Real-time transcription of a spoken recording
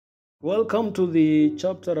Welcome to the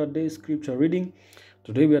achapteraday scripture reading.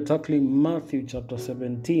 Today we are tackling Matthew chapter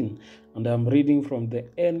 17, and I'm reading from the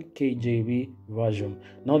Nkjv version.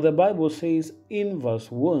 Now the Bible says in verse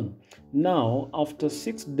 1, "Now after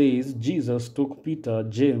 6 days Jesus took Peter,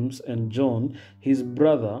 James, and John, his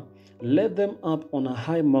brother, led them up on a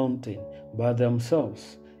high mountain by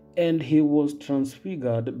themselves, and he was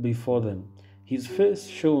transfigured before them. His face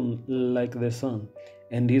shone like the sun,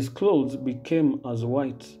 and his clothes became as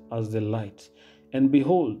white as the light. And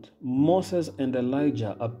behold, Moses and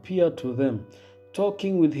Elijah appeared to them,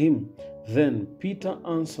 talking with him. Then Peter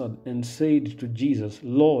answered and said to Jesus,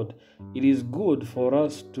 Lord, it is good for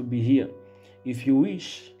us to be here. If you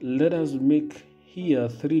wish, let us make here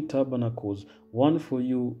 3 tabernacles, one for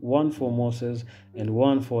you, one for Moses, and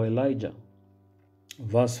one for Elijah."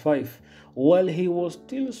 Verse 5, "While he was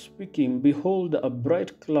still speaking, behold, a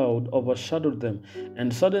bright cloud overshadowed them,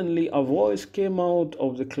 and suddenly a voice came out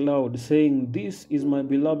of the cloud, saying, This is my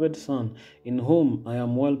beloved Son, in whom I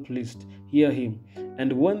am well pleased. Hear him."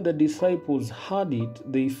 And when the disciples heard it,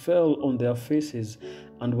 they fell on their faces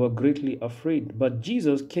and were greatly afraid. But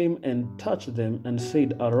Jesus came and touched them and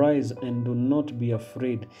said, "Arise and do not be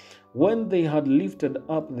afraid." When they had lifted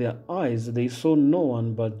up their eyes, they saw no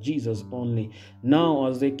one but Jesus only. Now,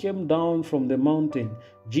 as they came down from the mountain,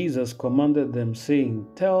 Jesus commanded them, saying,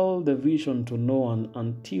 "Tell the vision to no one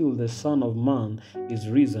until the Son of Man is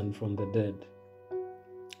risen from the dead."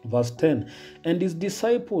 Verse 10, "And his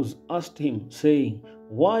disciples asked him, saying,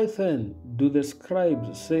 Why then do the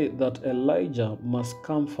scribes say that Elijah must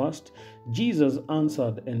come first?" Jesus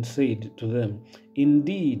answered and said to them,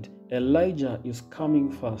 "Indeed, Elijah is coming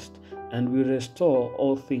first, and will restore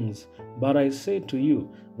all things. But I say to you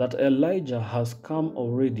that Elijah has come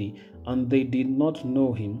already, and they did not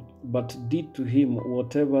know him, but did to him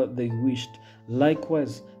whatever they wished.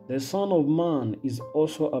 Likewise, the Son of Man is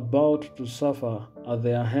also about to suffer at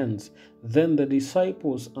their hands." Then the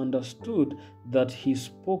disciples understood that he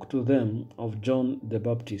spoke to them of John the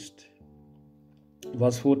Baptist.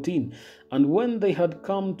 Verse 14, "And when they had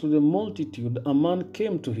come to the multitude, a man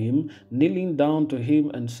came to him, kneeling down to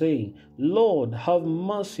him and saying, Lord, have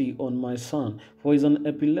mercy on my son, for he is an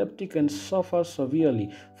epileptic and suffers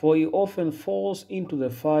severely, for he often falls into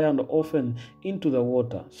the fire and often into the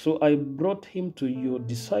water. So I brought him to your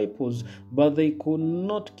disciples, but they could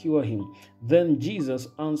not cure him." Then Jesus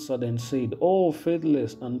answered and said, "O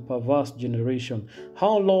faithless and perverse generation,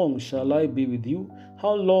 how long shall I be with you?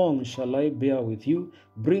 How long shall I bear with you?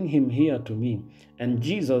 Bring him here to me." And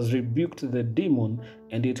Jesus rebuked the demon,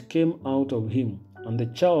 and it came out of him, and the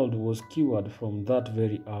child was cured from that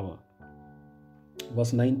very hour.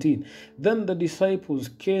 Verse 19, "Then the disciples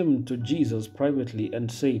came to Jesus privately and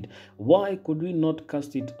said, Why could we not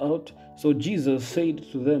cast it out?" So Jesus said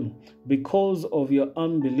to them, "Because of your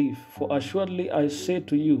unbelief. For assuredly I say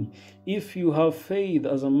to you, if you have faith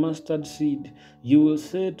as a mustard seed, you will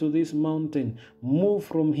say to this mountain, Move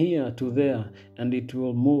from here to there, and it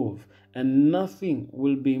will move, and nothing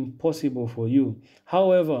will be impossible for you.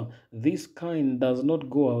 However, this kind does not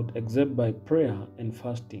go out except by prayer and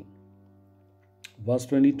fasting." Verse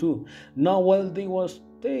 22, "Now while they were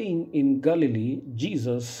staying in Galilee,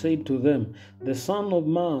 Jesus said to them, The Son of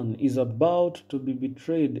Man is about to be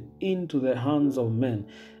betrayed into the hands of men,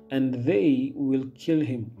 and they will kill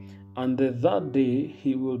him. And the third day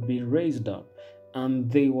he will be raised up."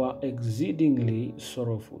 And they were exceedingly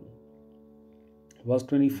sorrowful. Verse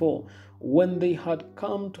 24, "When they had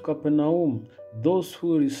come to Capernaum, those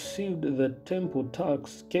who received the temple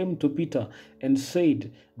tax came to Peter and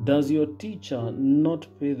said, Does your teacher not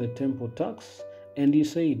pay the temple tax? And he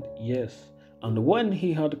said, Yes. And when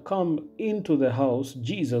he had come into the house,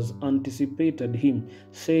 Jesus anticipated him,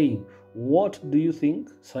 saying, What do you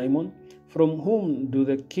think, Simon? From whom do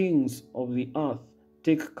the kings of the earth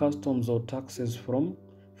take customs or taxes from?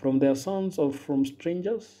 From their sons or from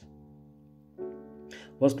strangers?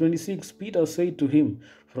 Verse 26, Peter said to him,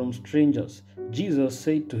 From strangers. Jesus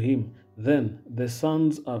said to him, Then the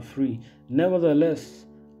sons are free. Nevertheless,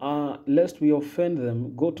 lest we offend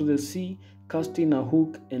them, go to the sea, cast in a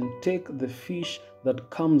hook, and take the fish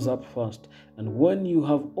that comes up first. And when you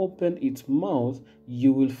have opened its mouth,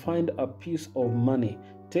 you will find a piece of money.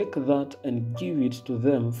 Take that and give it to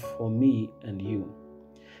them for me and you."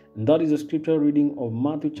 And that is the scripture reading of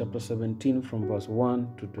Matthew chapter 17 from verse 1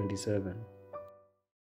 to 27.